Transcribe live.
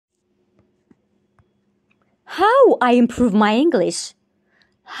How I improve my English.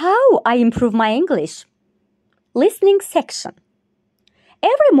 How I improve my English. Listening section.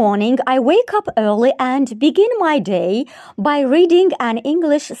 Every morning I wake up early and begin my day by reading an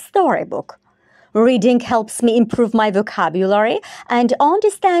English storybook. Reading helps me improve my vocabulary and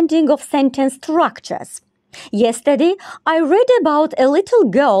understanding of sentence structures. Yesterday, I read about a little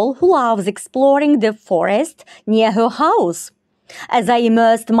girl who loves exploring the forest near her house. As I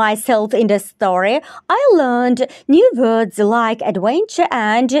immersed myself in the story, I learned new words like adventure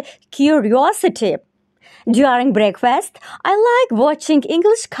and curiosity. During breakfast, I like watching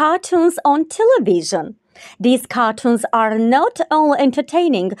English cartoons on television. These cartoons are not only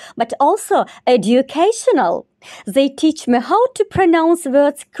entertaining but also educational. They teach me how to pronounce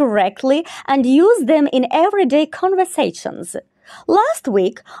words correctly and use them in everyday conversations. Last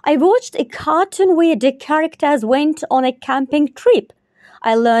week, I watched a cartoon where the characters went on a camping trip.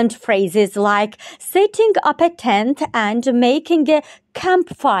 I learned phrases like setting up a tent and making a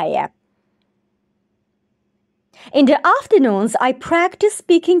campfire. In the afternoons, I practice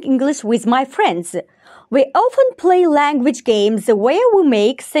speaking English with my friends. We often play language games where we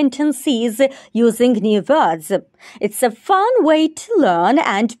make sentences using new words. It's a fun way to learn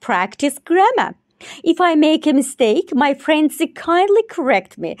and practice grammar. If I make a mistake, my friends kindly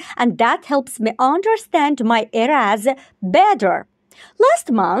correct me, and that helps me understand my errors better.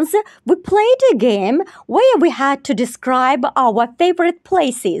 Last month, we played a game where we had to describe our favorite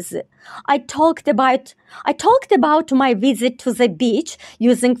places. I talked about my visit to the beach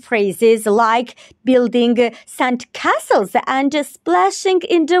using phrases like building sand castles and splashing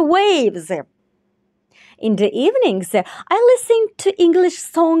in the waves. In the evenings, I listen to English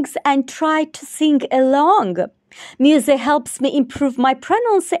songs and try to sing along. Music helps me improve my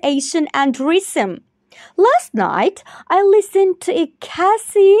pronunciation and rhythm. Last night, I listened to a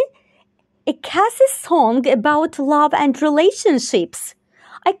Cassie song about love and relationships.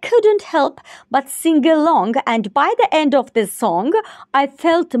 I couldn't help but sing along, and by the end of the song, I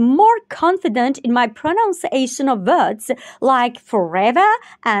felt more confident in my pronunciation of words like forever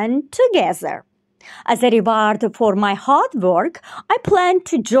and together. As a reward for my hard work, I plan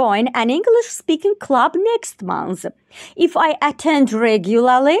to join an English-speaking club next month. If I attend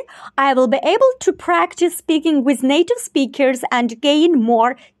regularly, I will be able to practice speaking with native speakers and gain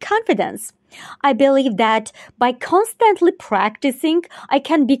more confidence. I believe that by constantly practicing, I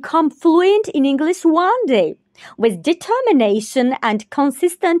can become fluent in English one day. With determination and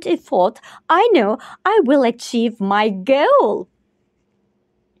consistent effort, I know I will achieve my goal.